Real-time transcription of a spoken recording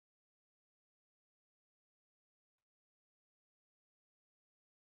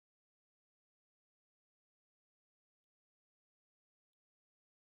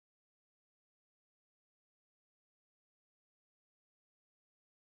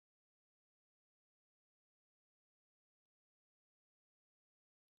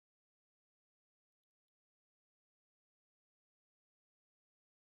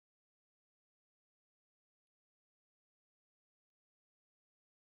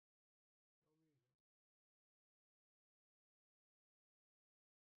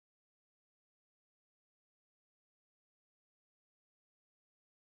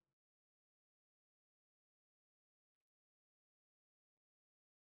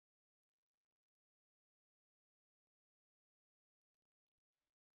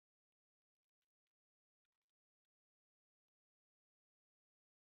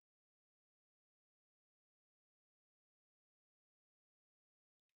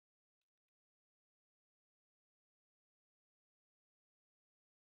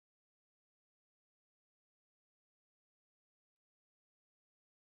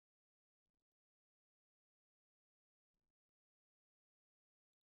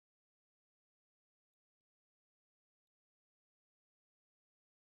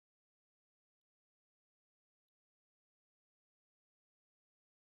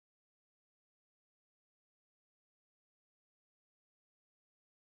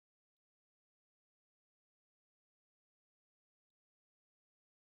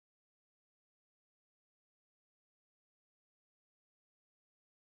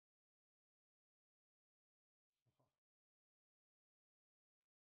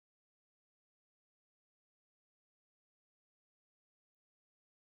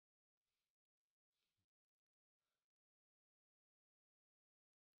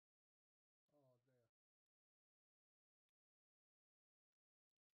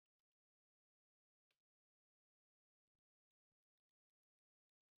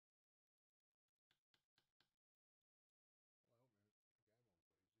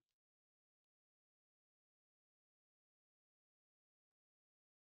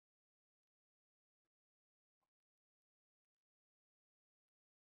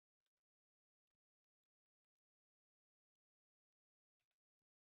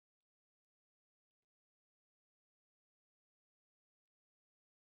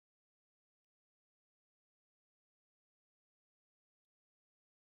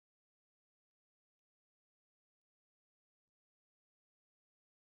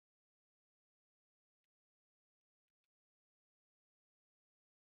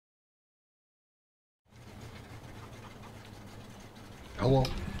Hello.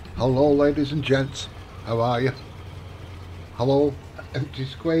 Hello, ladies and gents. How are you? Hello, Empty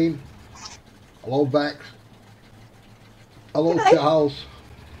Screen. Hello, Bex. Hello, Charles.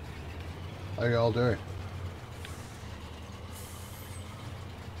 How you all doing?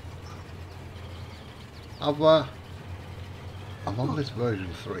 I'm on this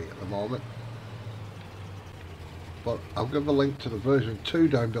version 3 at the moment, but I'll give a link to the version 2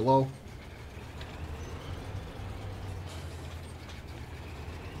 down below.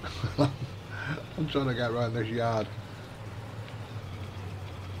 I'm trying to get around this yard.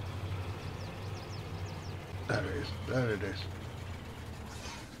 There it is. There it is.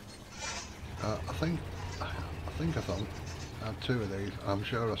 I think I had 2 of these. I'm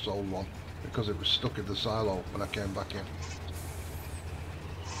sure I sold one because it was stuck in the silo when I came back in.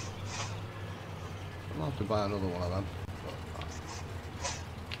 I'll have to buy another one of them.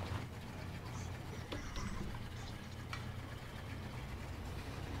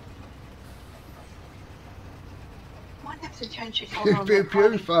 Might have to change your colour on Pew that pew,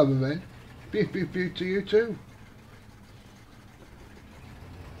 body. Fireman. Pew pew pew to you too.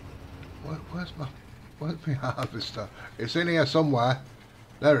 Where's my harvester? It's in here somewhere.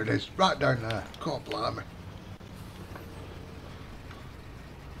 There it is, right down there. God blimey.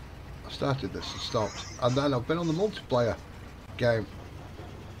 I started this and stopped, and then I've been on the multiplayer game,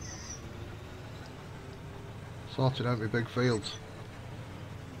 sorting out my big fields.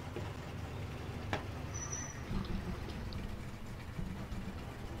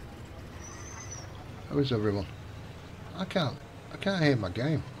 How is everyone? I can't hear my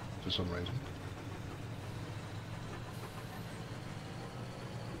game for some reason.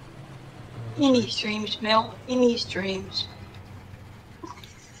 In his dreams, Mel. In his dreams.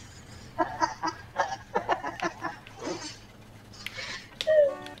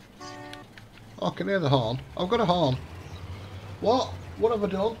 Oh, I can hear the horn. I've got a horn. What? What have I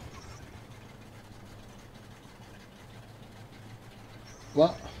done?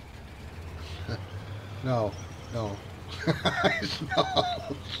 What? No, no. It's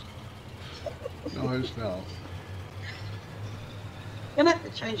not. No, it's not. You're gonna have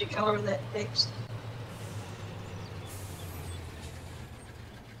to change the colour of that text.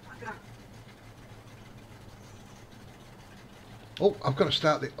 Oh, I've got to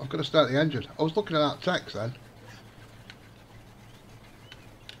start the engine. I was looking at that text then.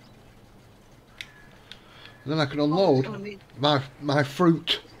 And then I can unload my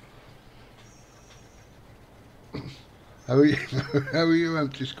fruit. How are you? How are you,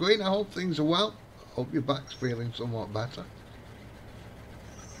 Empty Screen? I hope things are well. Hope your back's feeling somewhat better.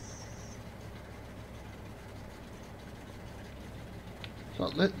 So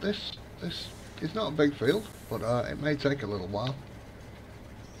this is not a big field, but it may take a little while.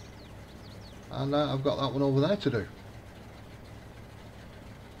 And I've got that one over there to do.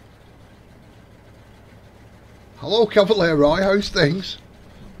 Hello, CavalierRoy. How's things?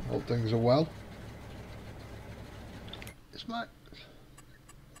 Hope things are well. It's my...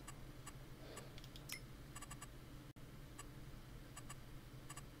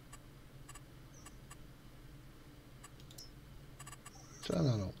 Turn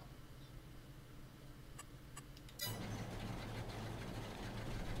that up.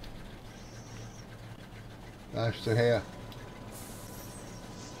 Nice to hear.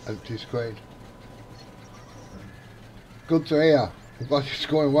 Empty Screen. Good to hear. I'm glad it's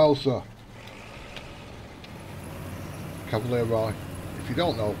going well, sir. CavalierRoy. If you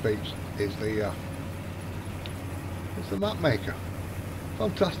don't know, peeps, is the map maker.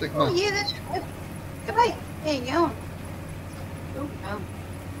 Fantastic map. Oh yeah, that's good. Hey, there you go. Oh no,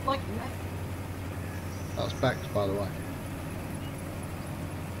 like that. That's Bex, by the way.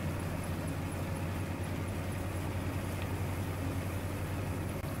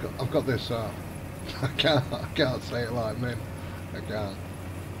 I've got this. I can't say it like MINN. I can't.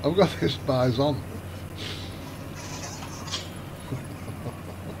 I've got this bison.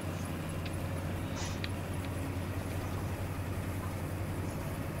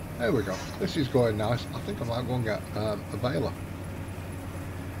 There we go. This is going nice. I think I might go and get a baler.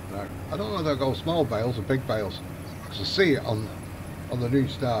 No, I don't know whether I go small bales or big bales, because I see it on the new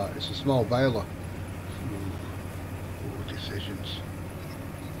start. It's a small baler. Ooh, decisions.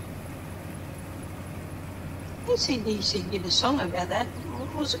 ACDC did a song about that.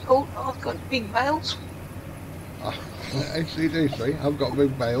 What was it called? Oh, I've got big bales. ACDC, I've got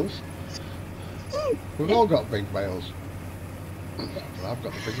big bales. We've all got big bales. But I've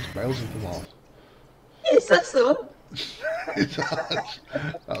got the biggest bales of them all. Yes, that's the one.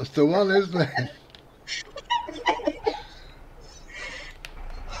 That's the one, isn't it?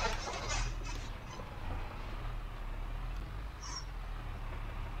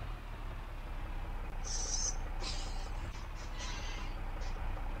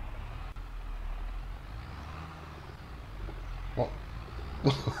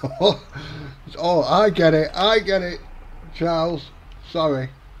 Oh, I get it, Charles. Sorry.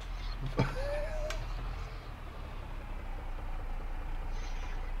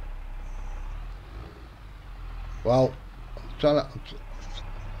 Well, I'm trying to...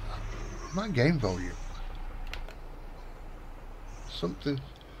 My game volume. Something...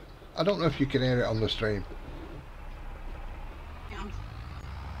 I don't know if you can hear it on the stream. Yeah.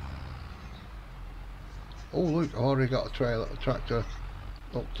 Oh look, I've already got a tractor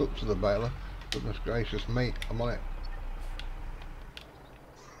hooked up to the baler. Goodness gracious me, I'm on it.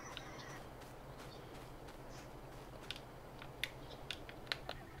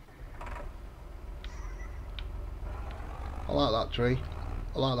 I like that tree.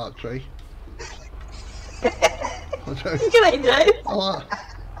 I like that tree. I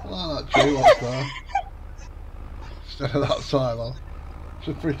like that tree what's there. Instead of that silo. It's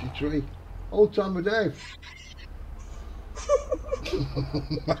a pretty tree. Old time of day.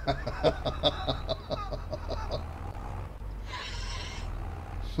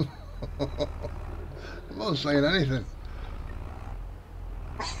 I'm not saying anything.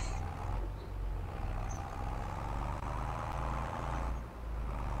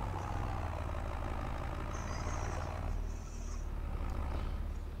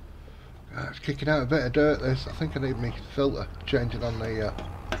 It's kicking out a bit of dirt this. I think I need my filter changing on the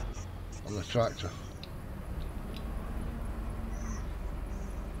tractor.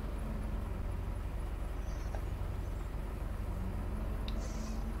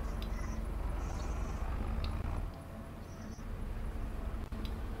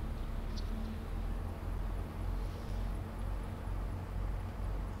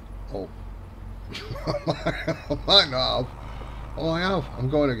 Oh. I might not have. Oh, I have. I'm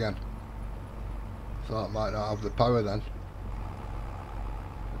going again. Thought I might not have the power then.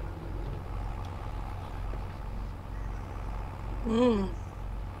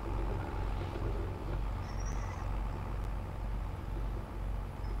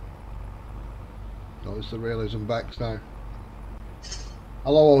 Notice the realism backs now.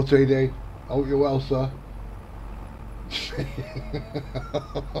 Hello OTD. Hope you're well, sir.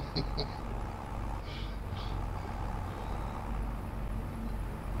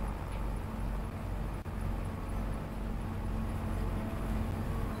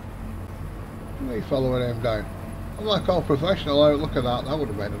 Me following him down. I'm like all professional out. Look at that. That would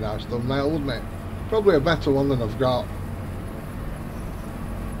have made a nice thumbnail, wouldn't it? Probably a better one than I've got.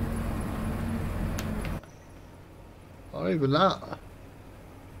 Or even that.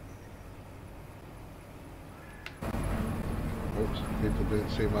 Oops, people didn't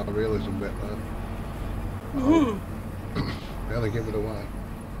see my realism bit there. Oh. Really give it away.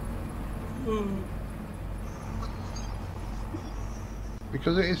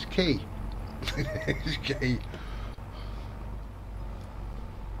 Because it is key. It is key.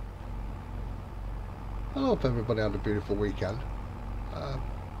 I hope everybody had a beautiful weekend.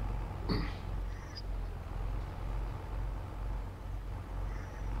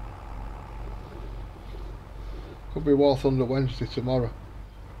 Could be War Thunder Wednesday tomorrow.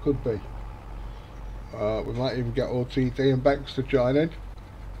 Could be. We might even get OTD and Bex to join in.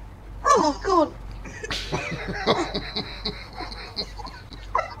 Oh God.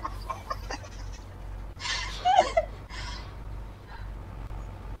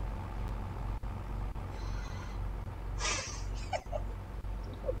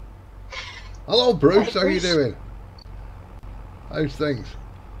 Hello Bruce, how are you doing? How's things?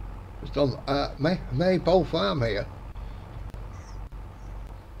 Just on MAYPOLE farm here.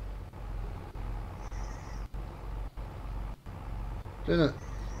 Doing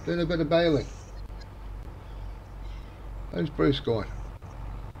a bit of baling. How's Bruce going?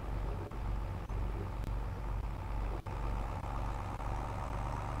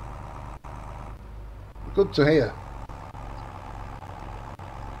 Good to hear.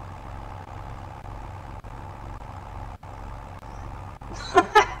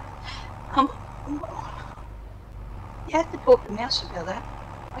 You have to talk to Mouse about that.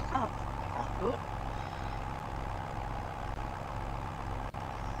 I can't do it.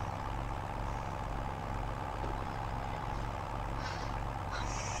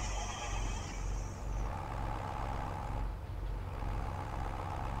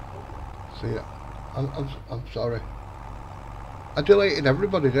 See, I'm sorry. I deleted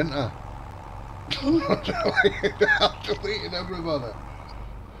everybody, didn't I? I deleted everybody.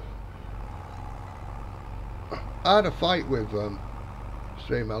 I had a fight with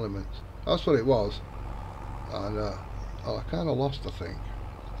Stream Elements. That's what it was. And I kind of lost, I think.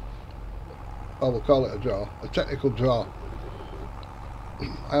 Oh, we'll call it a draw. A technical draw.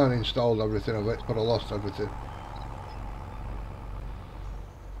 I uninstalled everything of it, but I lost everything.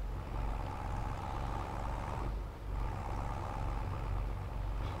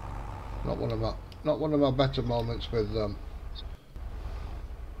 Not one of my better moments with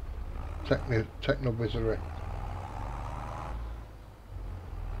techno misery.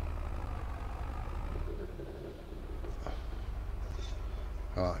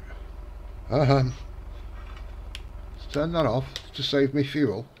 Right. Let's turn that off to save me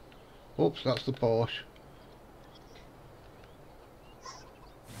fuel. Oops, that's the Porsche.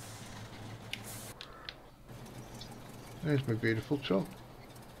 There's my beautiful truck.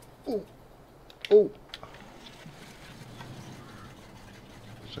 Oh, oh.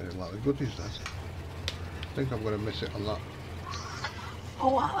 Sounding like the goodies then. I think I'm going to miss it on that.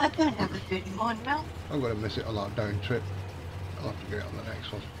 Oh, I don't have a dirty mind now. I'm going to miss it on that down trip. I'll have to get it on the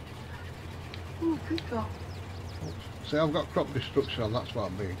next one. Oh, good God. Oops. See, I've got crop destruction on, that's why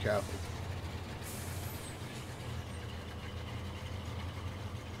I'm being careful.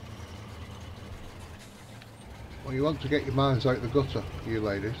 Well, you want to get your minds out the gutter, you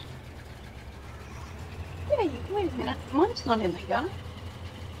ladies. Yeah, wait a minute. Mine's not in the gutter.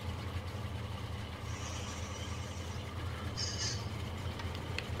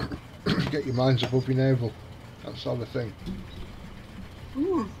 Get your minds above your navel. That sort of thing.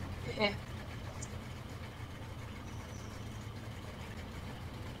 Yeah.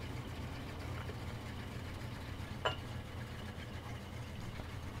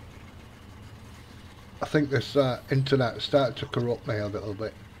 I think this internet started to corrupt me a little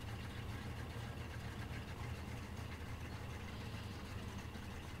bit.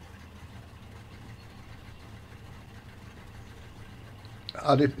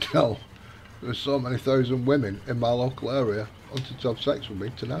 I didn't know there's so many thousand women in my local area wanting to have sex with me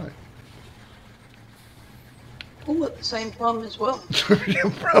tonight. All at the same time as well.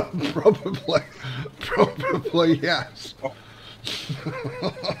 Probably yes.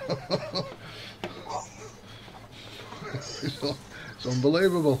 It's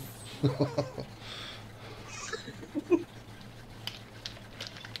unbelievable.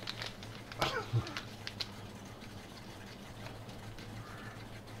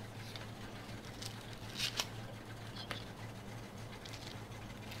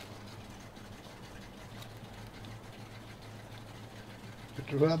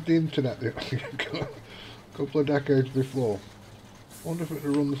 If we had the internet a couple of decades before, I wonder if it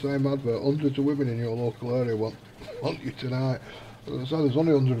would run the same advert. Hundreds of women in your local area want you tonight. As I said, there's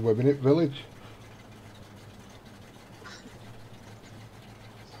only 100 women in village.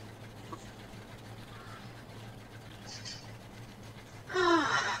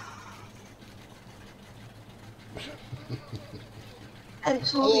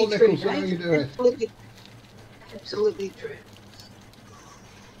 Absolutely Hello, true. Nichols, how are you doing? Absolutely true.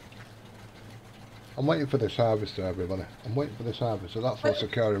 I'm waiting for this harvester, everybody. I'm waiting for this harvester. So that's what's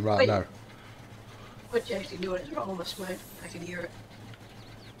occurring right now. What you're actually doing is wrong with smoke. I can hear it.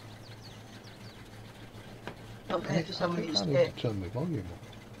 Okay, for somebody who's I need dead. to turn my volume up.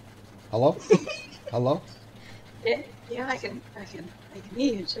 Hello? Hello? Yeah, I can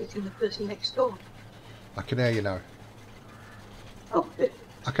hear you. So can the person next door. I can hear you now. Oh, good.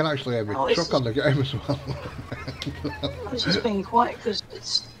 I can actually hear my truck on the game as well. I was just being quiet because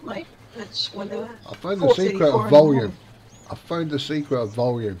it's like it's when they were. I found the secret of volume. I found the secret of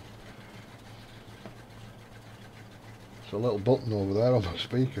volume. It's a little button over there on the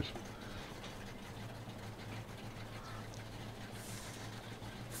speakers.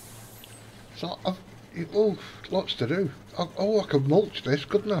 So oh, lots to do. Oh, I could mulch this,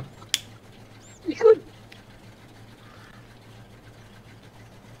 couldn't I? You could.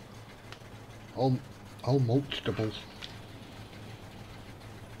 All mulchtables.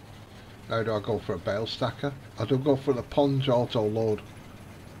 Now do I go for a bale stacker? I do go for the Ponge auto load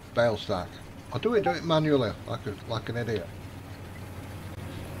bale stack. I do it manually like an idiot.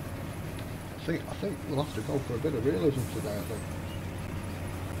 I think we'll have to go for a bit of realism today, I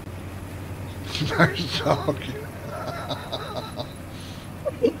think. Nice talking.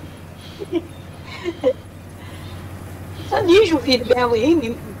 It's unusual for you to be able to hear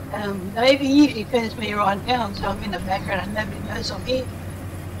me. Dave, he usually turns me around down, so I'm in the background and nobody knows I'm here.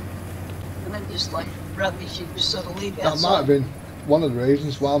 And then just like rubbish, you just sort of leave outside. That might have been one of the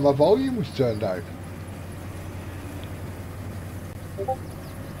reasons why my volume was turned out.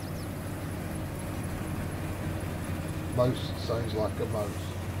 Mouse sounds like a mouse.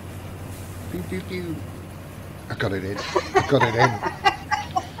 Pew pew pew. I got it in. I got it in.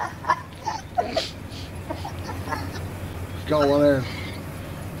 Go on in.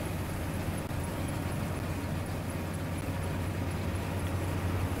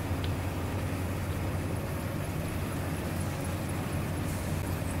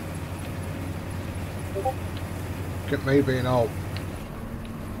 Look at me being all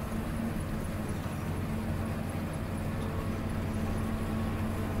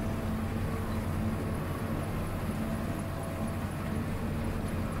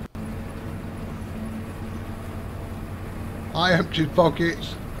I emptied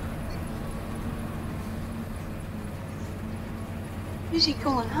pockets. Who's he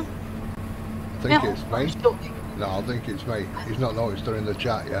calling up? I think it's me. No, I think it's me. He's not noticed her in the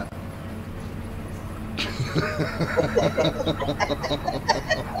chat yet.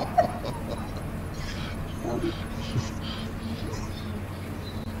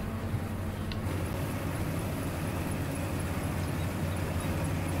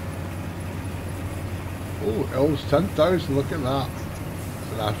 Oh, it owes 10,000, look at that.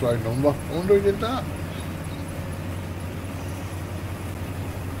 It's a nice round number. I wonder who did that.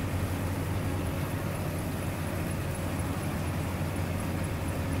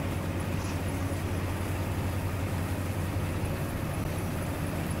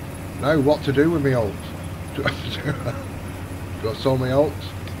 Now, what to do with me oats? Do I sell me oats?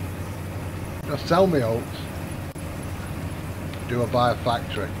 Do I sell me oats? Do I buy a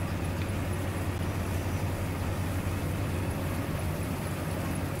factory?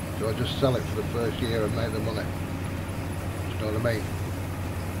 Do I just sell it for the first year and make the money? Do you know what I mean?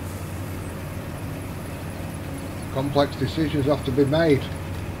 Complex decisions have to be made.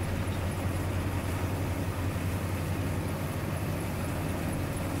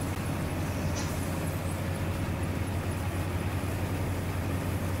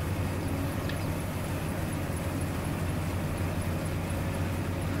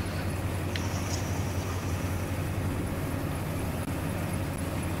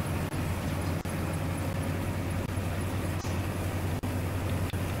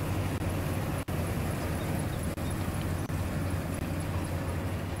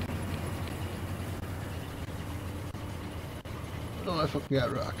 I don't know if I can get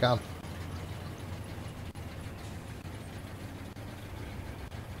rid. I can.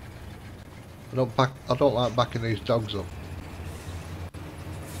 I don't like backing these dogs up.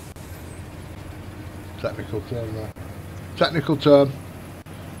 Technical term there. Technical term.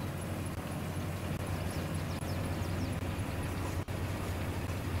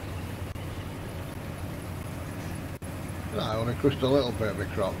 I only crushed a little bit of my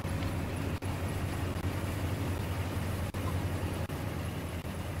crop.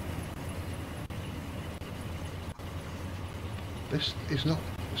 This is not,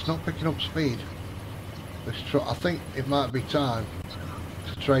 it's not picking up speed. This truck, I think it might be time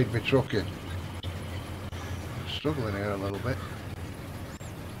to trade my truck in. I'm struggling here a little bit.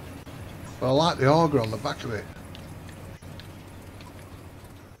 But I like the auger on the back of it.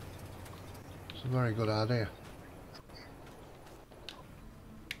 It's a very good idea.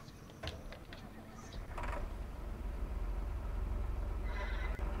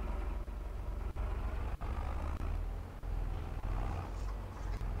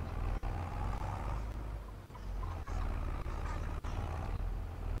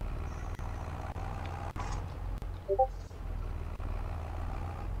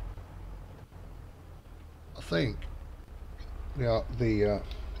 I think the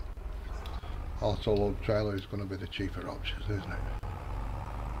auto load trailer is going to be the cheaper option, isn't it?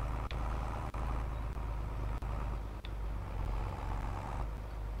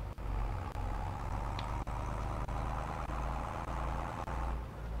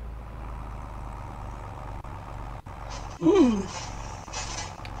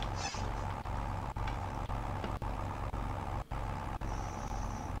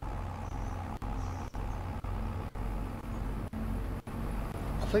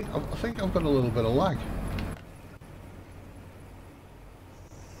 I think I've got a little bit of lag.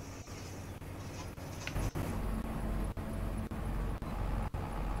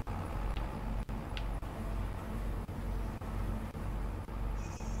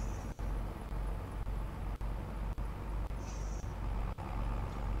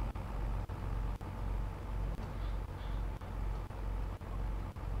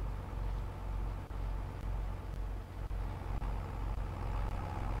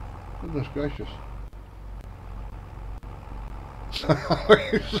 Goodness gracious.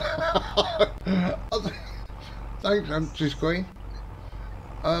 Thanks, Empty Screen.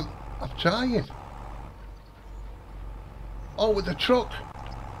 I'm trying. Oh, with the truck.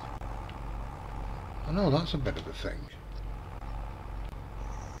 I know that's a bit of a thing.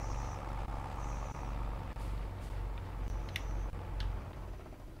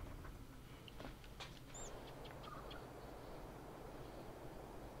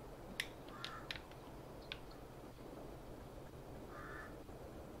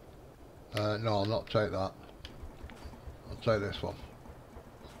 No, I'll not take that. I'll take this one.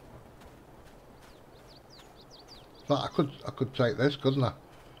 In fact, I could take this, couldn't I?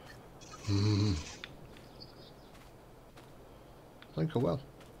 I think I will.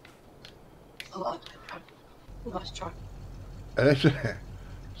 I like that. Nice try. Isn't it?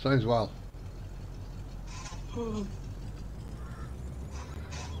 Sounds well. Hmm.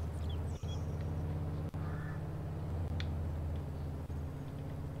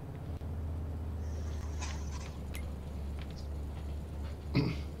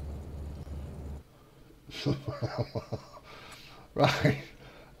 Right.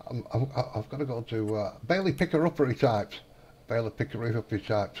 I've got to go to Bailey picker-uppery types. Bailey picker-uppy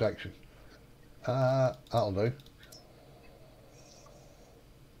type section. That'll do.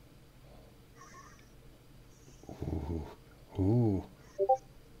 Ooh. Ooh.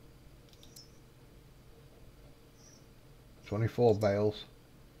 24 bales.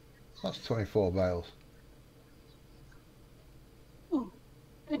 That's 24 bales. Oh,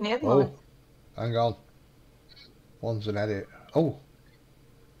 didn't have Oh, one. hang on. One's an edit. Oh.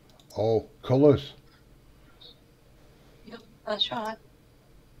 Oh, colours. Yep, that's right.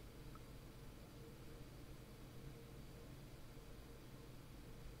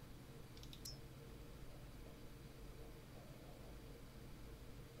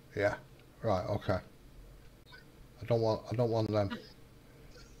 Yeah. Right, okay. I don't want them.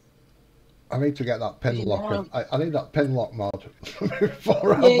 I need to get that pin lock. I need that pin lock mod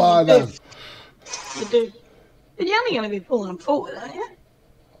before I buy them. You do. But you're only going to be pulling them forward, aren't you?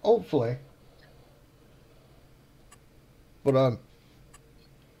 Hopefully. But I'm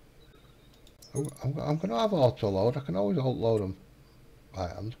going to have auto load. I can always auto load them by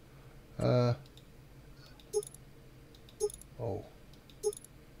hand. Oh.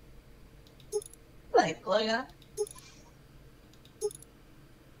 They plug up.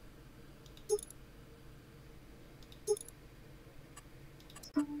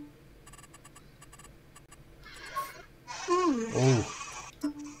 Oh.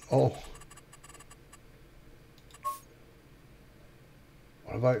 Oh.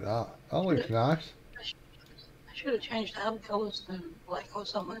 What about that? That looks nice. I should have changed the hub colours to black or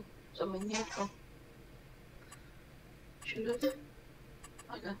something. Something neutral. Should have.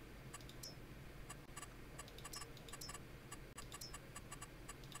 Okay.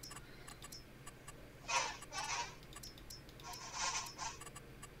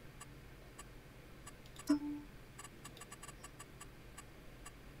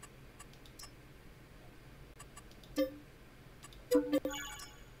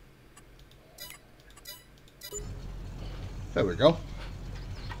 There we go.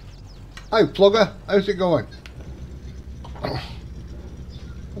 Hi plugger, how's it going?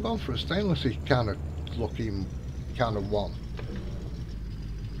 I'm going for a stainlessy kind of looking kind of one.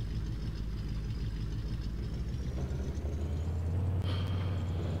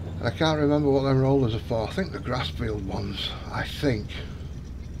 And I can't remember what them rollers are for. I think the grass field ones, I think.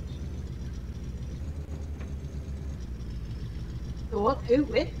 The what? Who?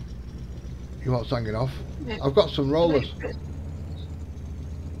 With? You want hanging off? Yeah. I've got some rollers.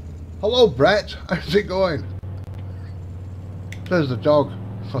 Hello Brett, how's it going? There's the dog.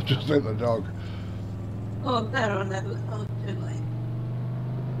 I've just hit the dog. Oh, better on that. Oh, too late.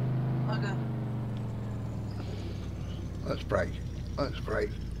 Okay. Let's break. Let's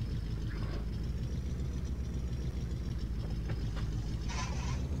break.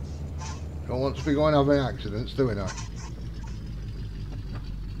 Don't want to be going having accidents, do we now?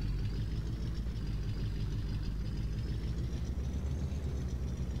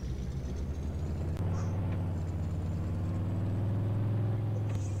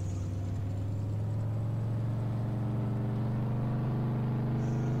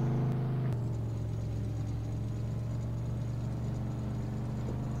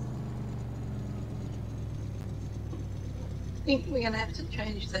 I think we're going to have to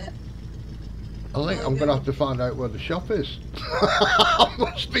change that. I think I'm going to have to find out where the shop is. I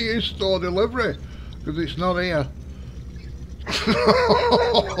must be in store delivery, because it's not here.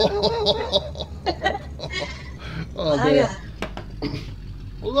 Oh dear.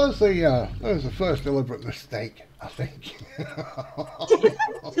 Well, there's the first deliberate mistake, I think.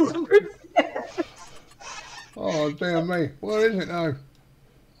 Oh dear me, where is it now?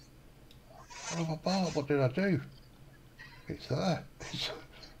 What have I bought? What did I do? It's there. It's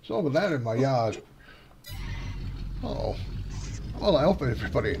over there in my yard. Oh. Well, I hope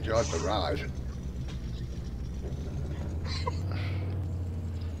everybody enjoyed the ride.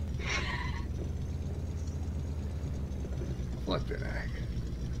 Flipping heck.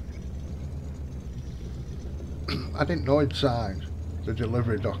 I didn't know he'd signed the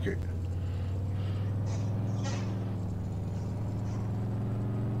delivery docket.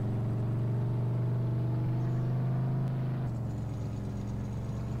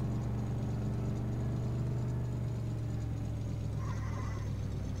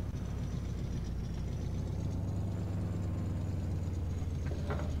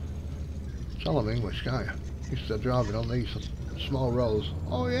 Tell them English, can't you? Used to driving on these small roads.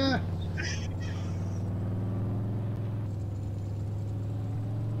 Oh yeah.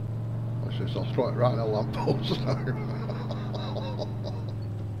 Watch this, I'll throw it right in a lamppost.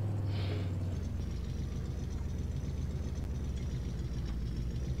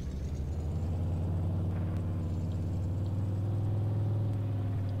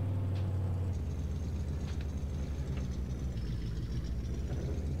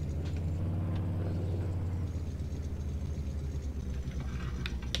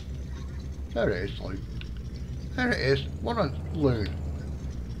 There it is, Luke. There it is. What a loon.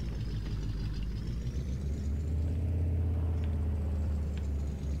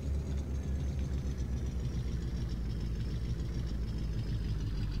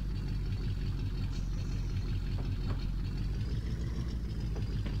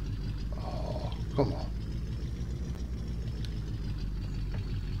 Oh, come on.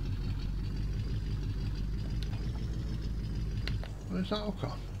 Where's that all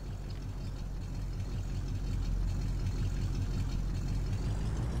gone?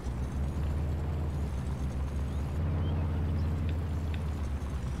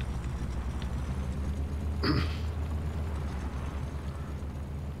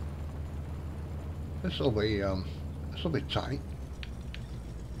 This'll be tight.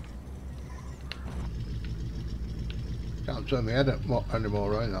 Can't turn my head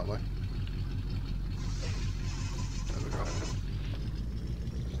anymore around that way. There we go.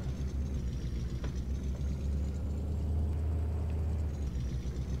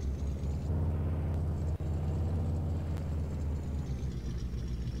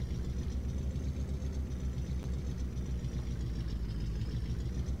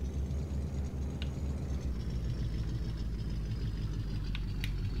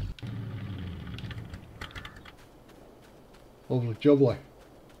 Lovely jubbly.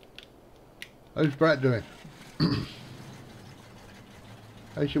 How's Brett doing?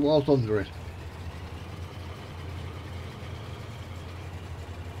 How's she was under it?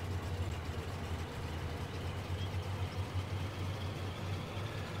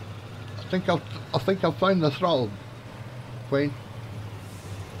 I think I've found the throttle, Queen.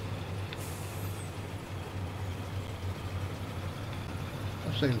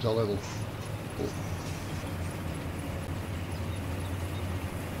 That seems a little.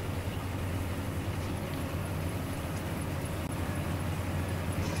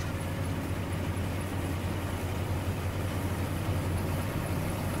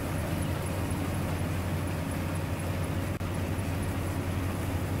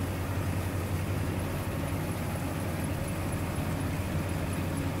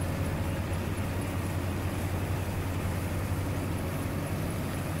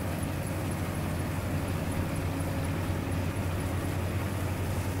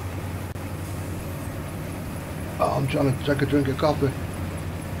 Oh, I'm trying to take a drink of coffee.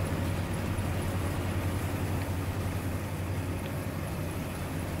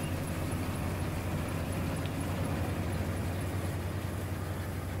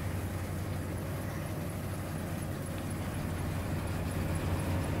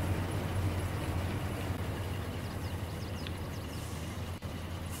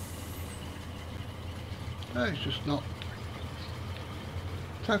 No, it's just not.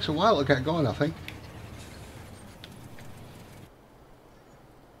 It takes a while to get going, I think.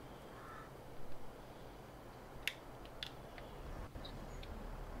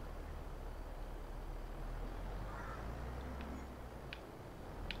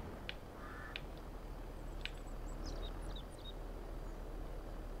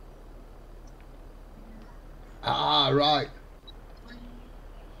 Ah, right.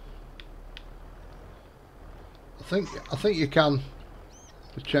 I think you can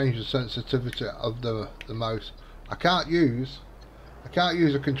change the sensitivity of the mouse. I can't use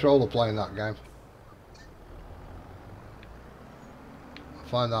a controller playing that game. I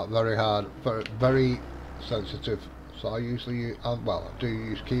find that very hard, very sensitive. So I usually use, well, I do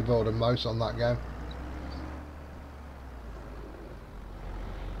use keyboard and mouse on that game.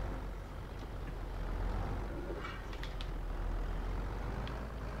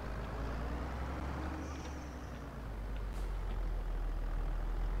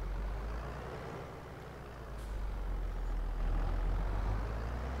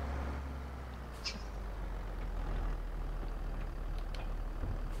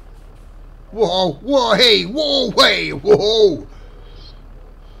 Whoa, whoa, hey, whoa, hey, whoa!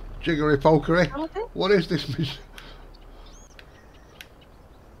 Jiggery pokery. Okay. What is this? Look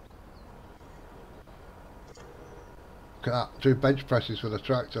at that, 2 bench presses with a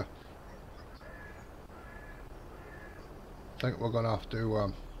tractor. I think we're going to have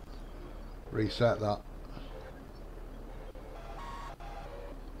to Reset that.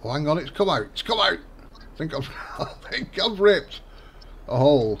 Oh, hang on, it's come out. It's come out. I think I've ripped a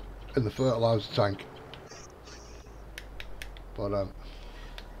hole in the fertiliser tank. But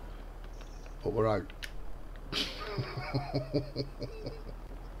we're out.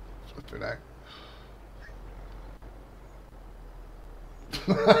 Flipping out.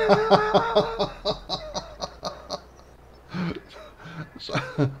 So,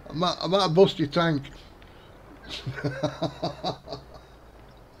 I might bust your tank.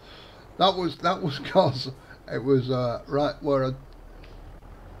 that was cause it was right where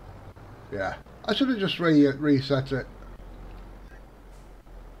yeah, I should have just reset it.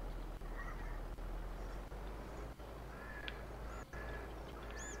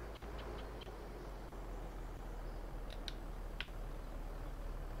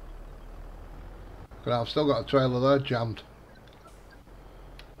 But I've still got a trailer there jammed.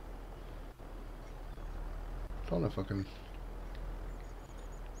 Don't know if I can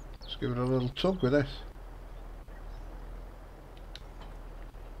just give it a little tug with this.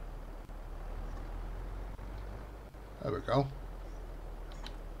 There we go.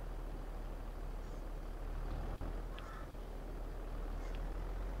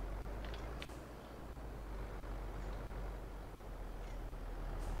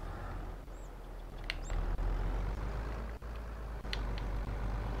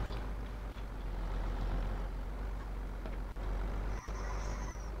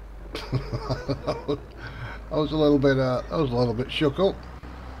 I was a little bit shook up.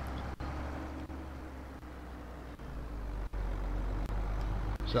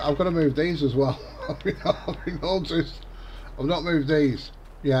 So I've got to move these as well. I've noticed I've not moved these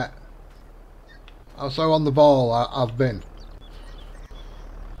yet. So on the ball I've been.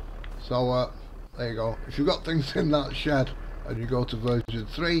 So there you go. If you've got things in that shed and you go to version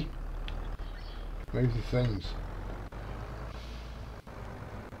 3, move the things.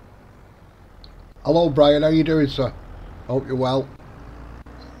 Hello Brian, how you doing, sir? Hope you're well.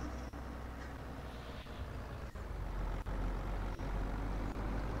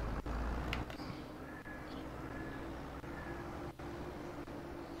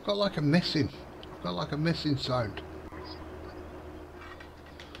 Got like a missing sound.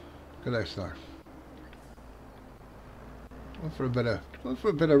 Look at this now. Going for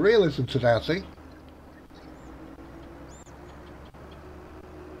a bit of realism today, I think.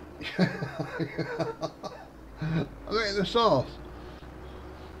 I'm eating the sauce.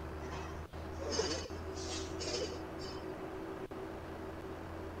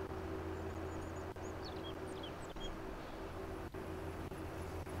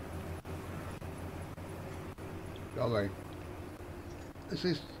 You know what I mean? This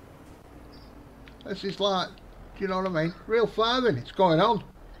is like, do you know what I mean? Real farming, it's going on.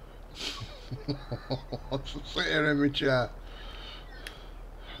 I'll just sit here in my chair.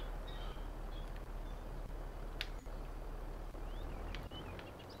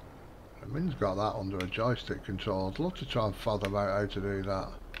 Minn's got that under a joystick control. I'd love to try and fathom out how to do that,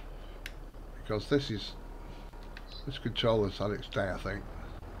 because this controller's had its day, I think,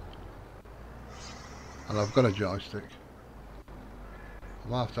 and I've got a joystick. I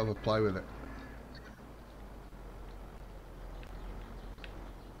might have to have a play with it.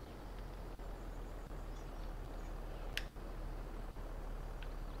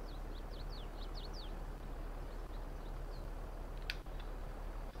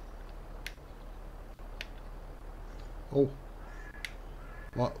 Oh,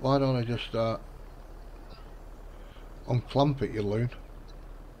 why don't I just unclamp it, you loon?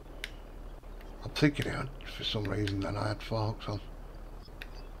 I'm thinking it for some reason then I had forks on.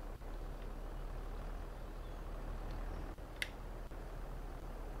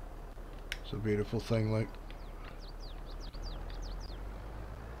 It's a beautiful thing, like.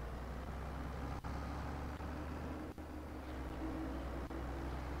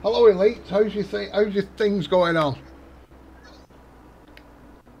 Hello Elite, how's your things going on?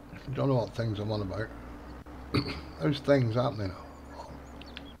 I don't know what things I'm on about. Those things happening.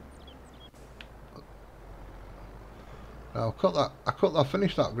 Now I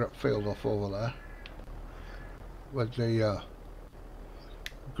finished that grip field off over there with the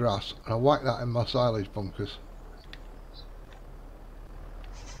grass, and I whacked that in my silage bunkers.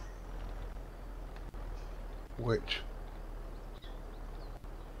 Which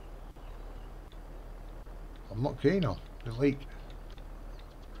I'm not keen on. The leak.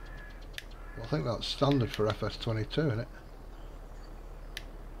 I think that's standard for FS22, isn't it?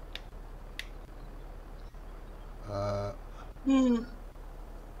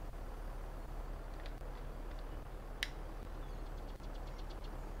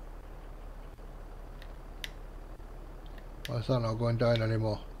 It's not going down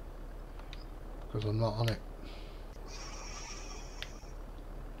anymore because I'm not on it.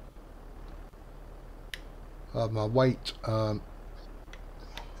 I have my weight. Oh,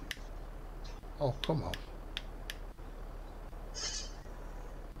 come on!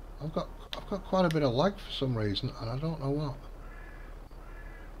 I've got quite a bit of lag for some reason, and I don't know what.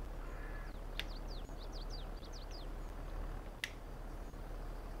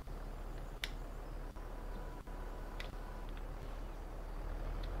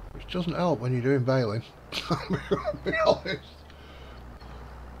 Which doesn't help when you're doing bailing. I'm gonna be honest.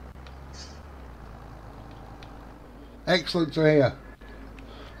 Excellent to hear.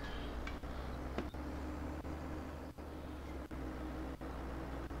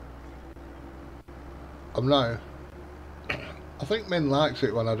 No, I think MINN likes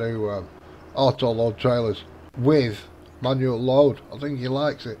it when I do auto load trailers with manual load. I think he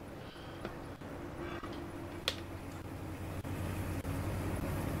likes it.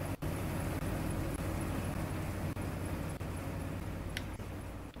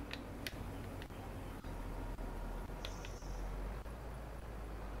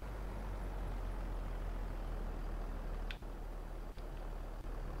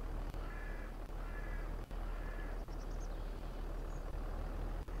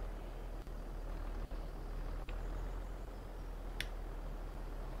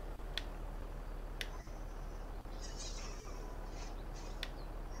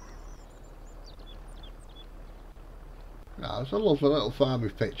 No, it's a lovely little farming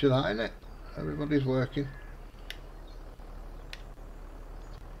picture, that, isn't it? Everybody's working.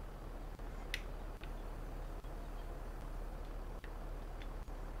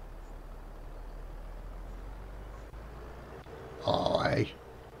 Oh, hey.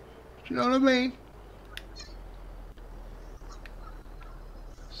 Do you know what I mean?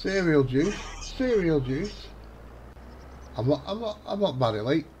 Cereal juice. Cereal juice. I'm not bad,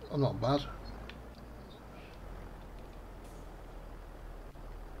 elite. I'm not bad.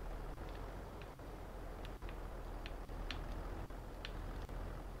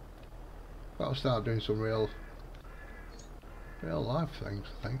 I'll start doing some real life things,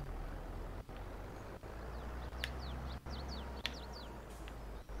 I think.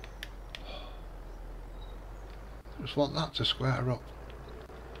 Just want that to square up.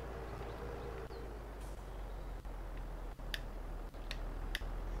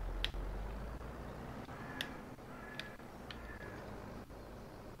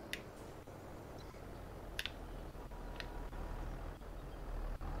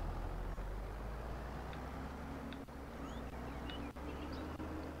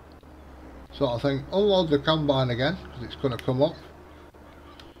 So I think unload the combine again because it's going to come up.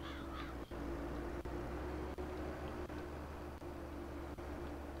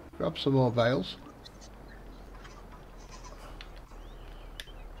 Grab some more bales.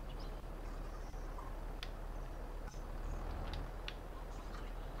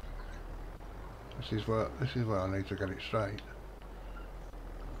 This is where I need to get it straight.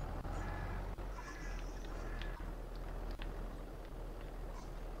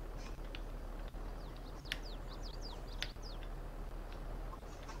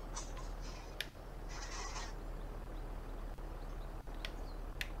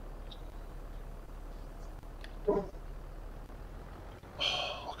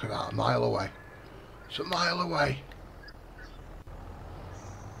 Look at that, a mile away. It's a mile away.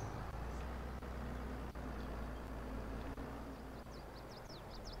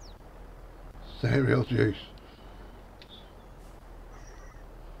 Cereal juice.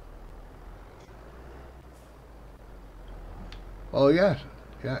 Oh yes,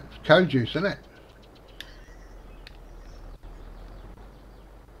 yeah, it's cow juice, isn't it?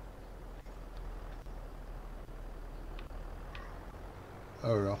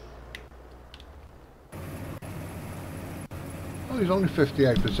 Oh well. Oh, he's only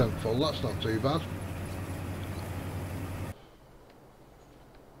 58% full, that's not too bad.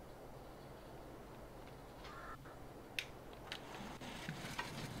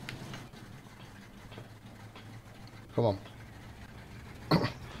 Come on. I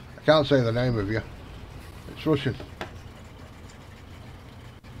can't say the name of you. It's Russian.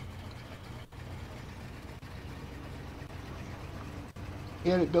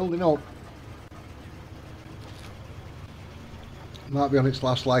 Hear it building up. Might be on its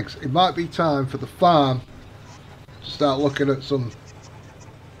last legs. It might be time for the farm to start looking at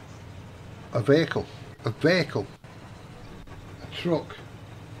a vehicle, a truck.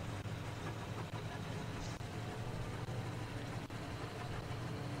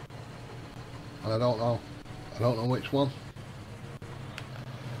 And I don't know which one.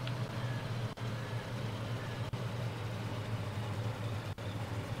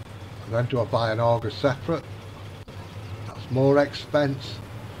 Then do I buy an auger separate? That's more expense.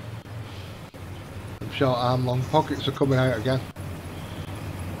 Them short arm long pockets are coming out again.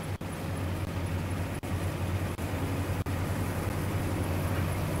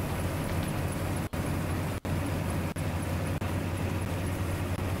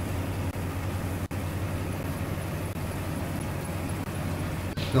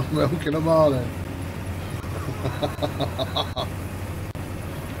 No milk in the morning.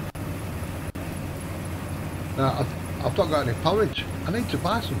 No, I've not got any porridge. I need to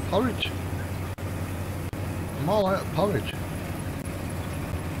buy some porridge. I'm all out of porridge.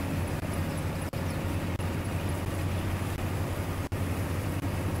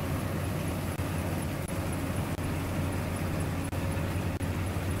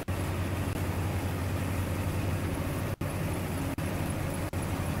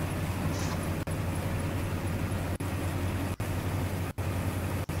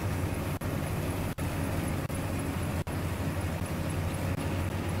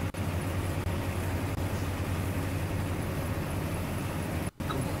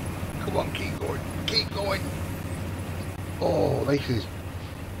 Come on, keep going, keep going. Oh, this is...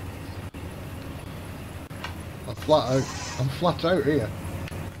 I'm flat out here.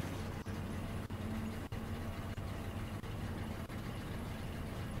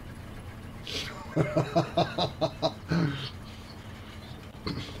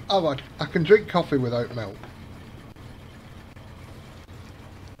 Oh, I can drink coffee without milk.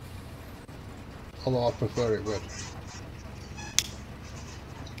 Although I prefer it with.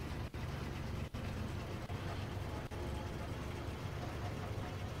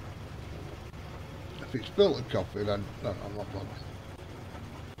 If it's filtered coffee, then no, I'm not bothered.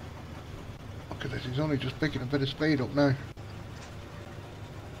 Look at this, he's only just picking a bit of speed up now.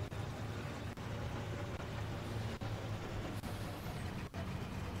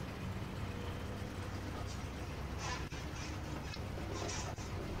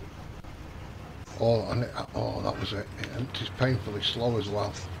 Oh, and oh, that was it. It is painfully slow as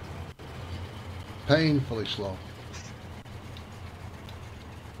well. Painfully slow.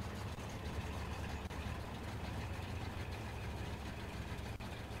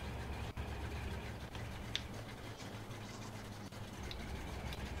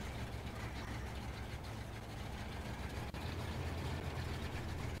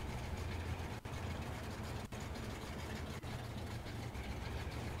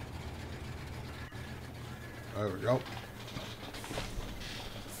 There we go.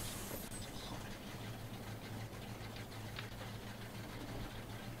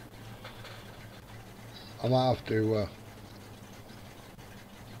 I might have to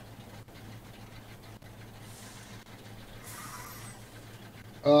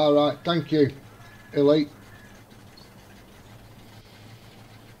alright, thank you, Elite.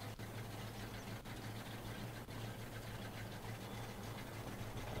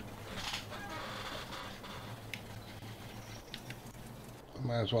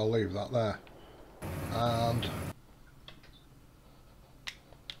 May as well leave that there and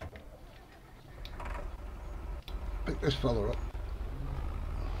pick this fella up.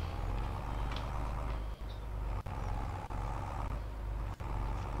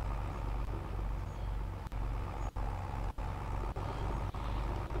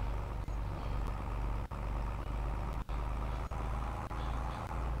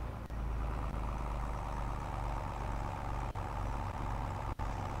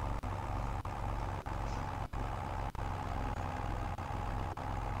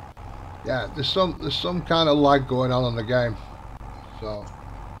 Yeah, there's some kind of lag going on in the game, so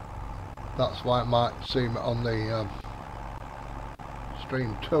that's why it might seem on the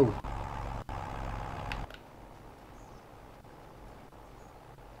stream too.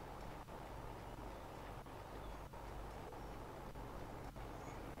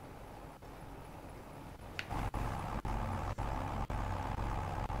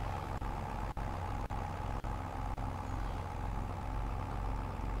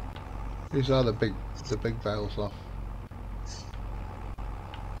 These are the big bales though.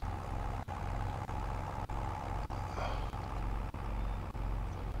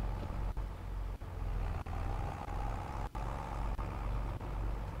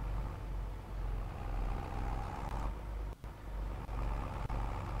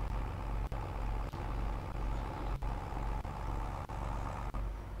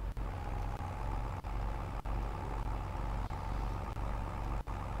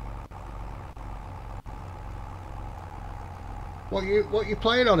 What you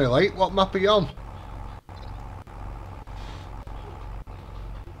playing on, Elite? What map are you on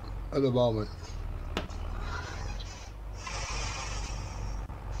at the moment?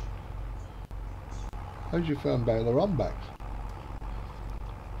 How's your firm baler on backs?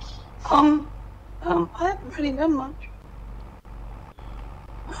 I haven't really done much.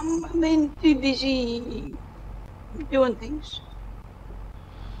 I've been too busy doing things.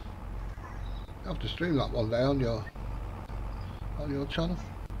 You have to stream that one day on your channel.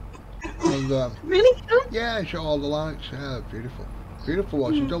 And Really good? yeah, show all the lights. Yeah, beautiful. Beautiful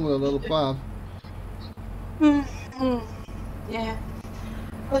what she's done with a little farm. Yeah.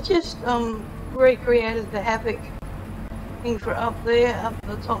 I just recreated the HAVOC thing for up there, up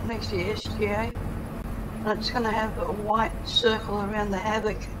the top next to the SGA. And it's going to have a white circle around the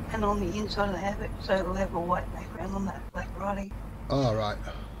HAVOC and on the inside of the HAVOC, so it'll have a white background on that black writing. All right.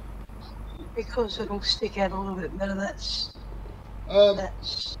 Because it'll stick out a little bit better. That's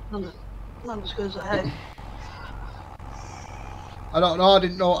not as good as I had. I don't know.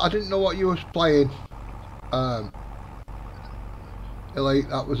 I didn't know what you was playing. Elite.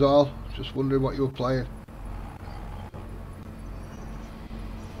 That was all. Just wondering what you were playing.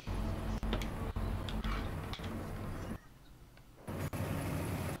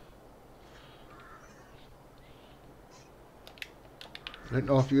 I didn't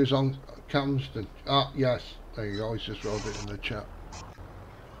know if you was on Camston. Ah, yes. There you go. He's just wrote it in the chat.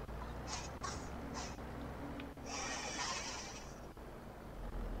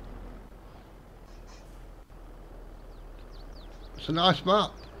 It's a nice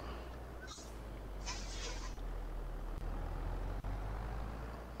map.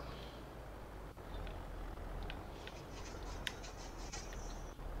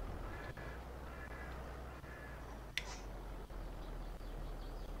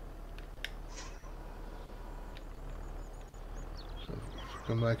 So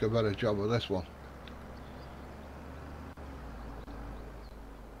can make a better job of this one.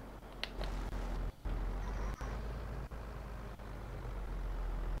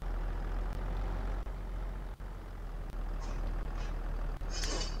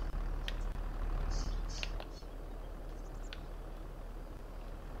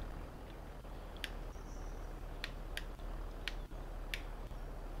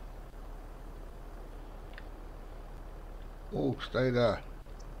 Oh, stay there.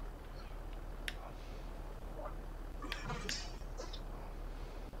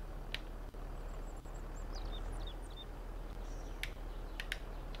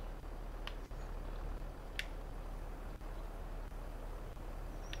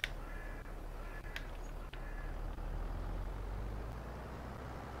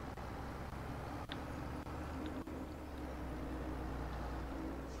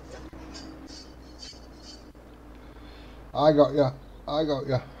 I got you. I got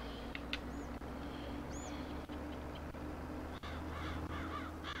you.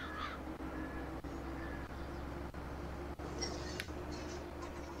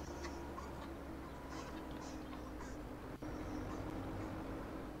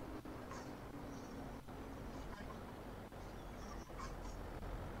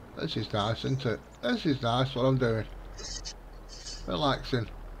 This is nice, isn't it? This is nice what I'm doing. Relaxing.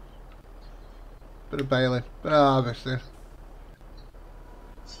 Bit of baling, bit of harvesting.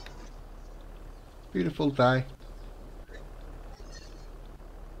 Beautiful day.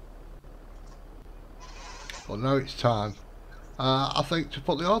 Well, now it's time, I think, to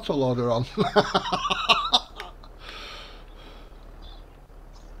put the autoloader on.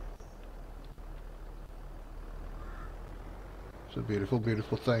 It's a beautiful,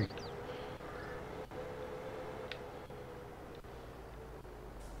 beautiful thing.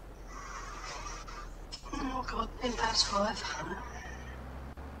 Oh God, 5:10.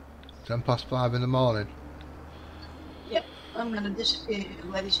 5:10 in the morning. Yep, I'm going to disappear,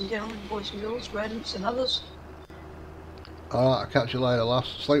 ladies and gentlemen, boys and girls, rodents and others. Alright, I'll catch you later, lass.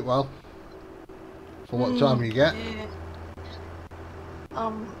 Sleep well. For what time you get? Yeah.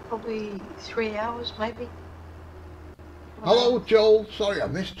 Probably 3 hours, maybe. Hello, Joel. Sorry, I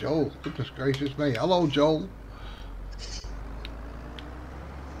missed Joel. Goodness gracious me. Hello, Joel.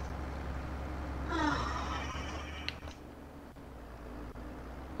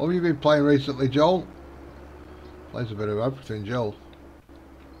 What have you been playing recently, Joel? Plays a bit of everything, Joel.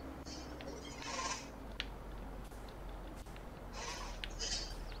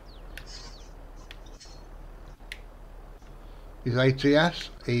 He's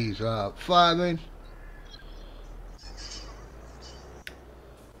ATS. He's farming.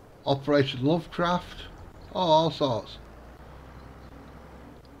 Operation Lovecraft. Oh, all sorts.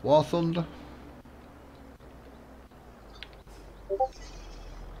 War Thunder.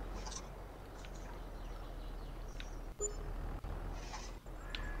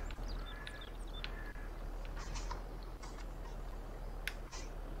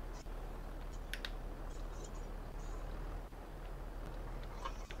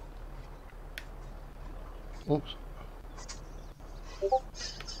 Oops.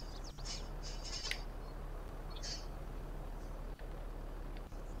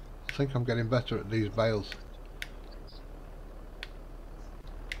 I think I'm getting better at these bales.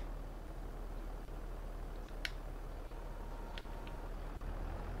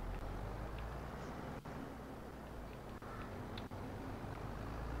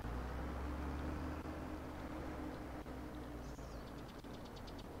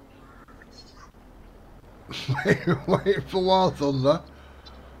 Wait for War Thunder.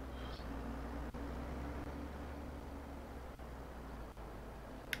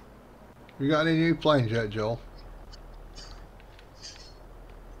 You got any new planes yet, Joel?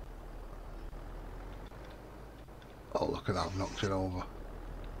 Oh, look at that, I've knocked it over.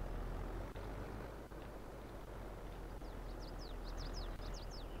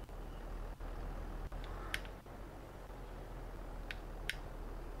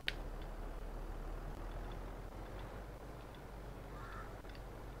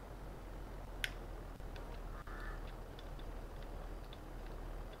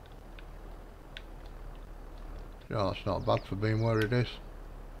 Yeah, that's not bad for being where it is.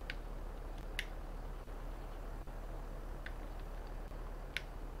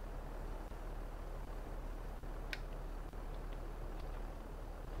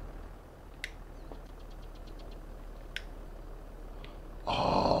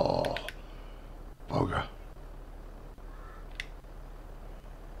 Oh, bugger.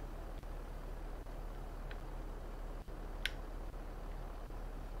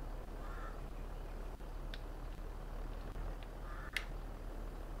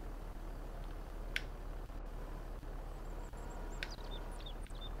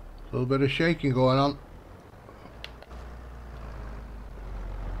 A little bit of shaking going on.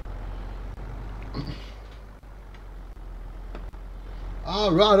 Ah,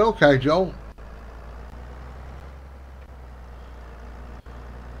 right, okay, Joel.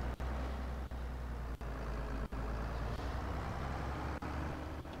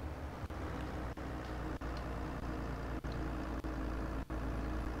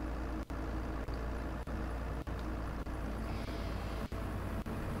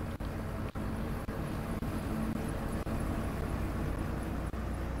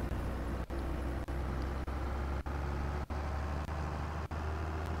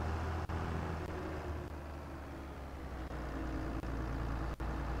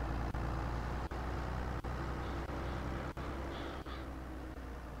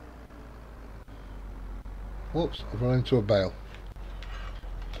 Whoops, I've run into a bale.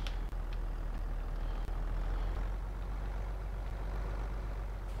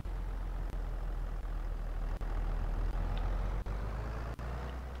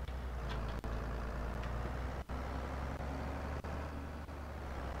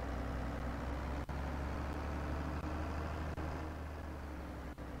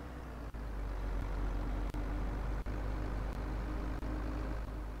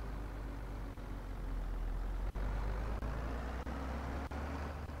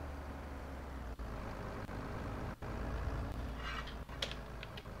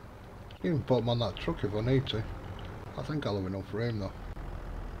 You can put them on that truck if I need to. I think I'll have enough room though.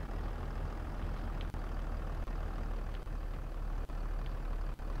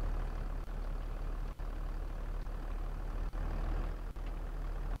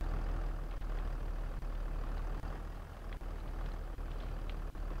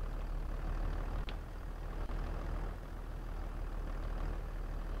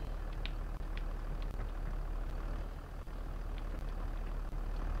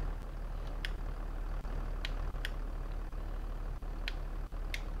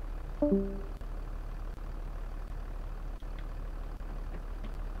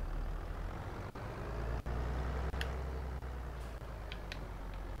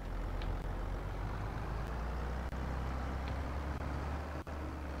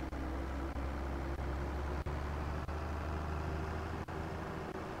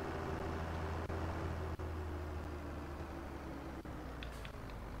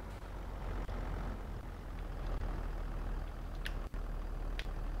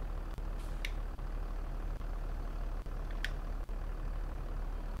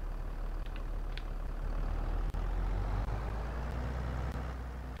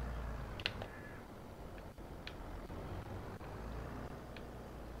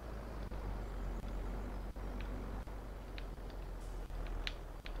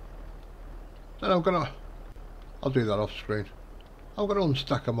 Then I'll do that off screen. I'm gonna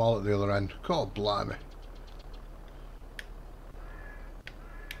unstack them all at the other end. God blimey.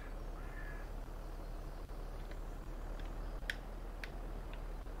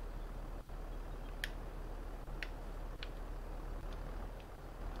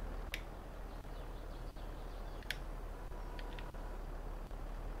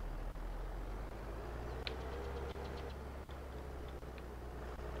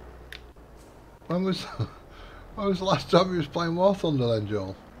 When was the last time you was playing War Thunder then,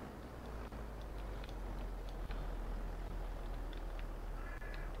 Joel?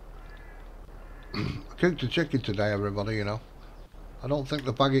 I cooked a chicken today, everybody, you know. I don't think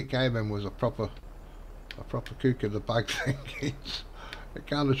the bag it came in was a proper cook in the bag thing. It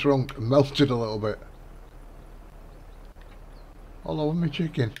kind of shrunk and melted a little bit. All over my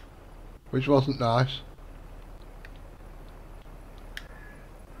chicken, which wasn't nice.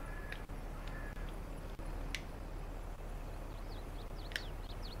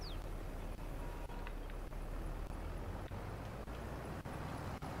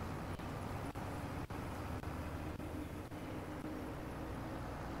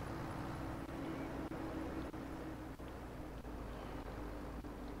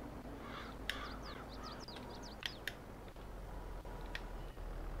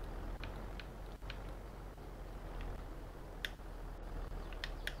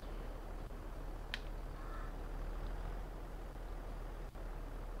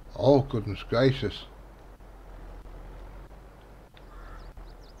 Oh, goodness gracious.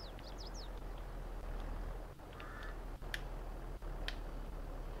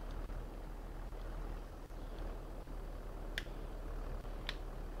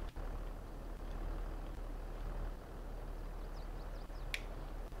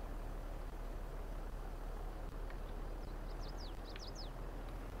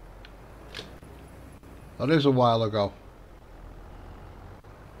 That is a while ago.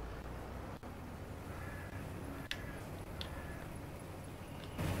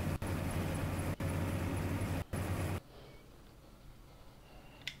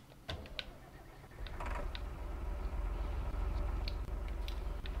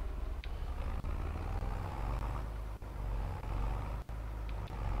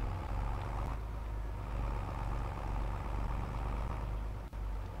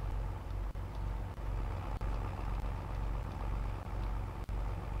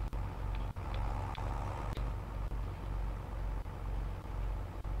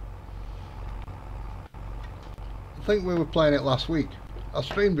 I think we were playing it last week. I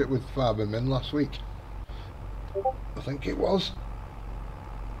streamed it with MINN last week. I think it was.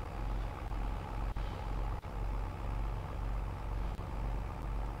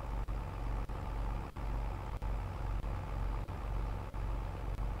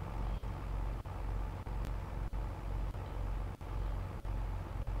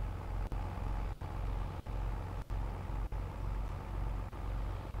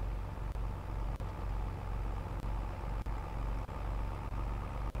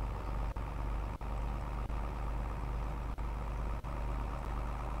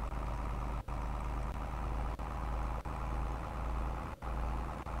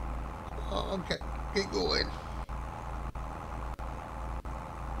 Okay, keep going.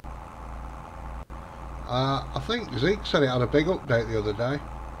 I think Zeke said it had a big update the other day.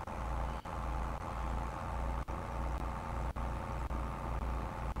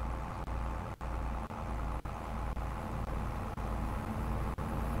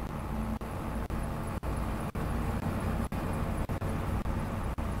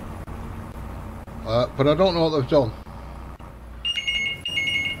 But I don't know what they've done.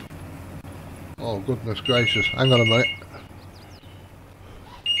 Oh, goodness gracious. Hang on a minute.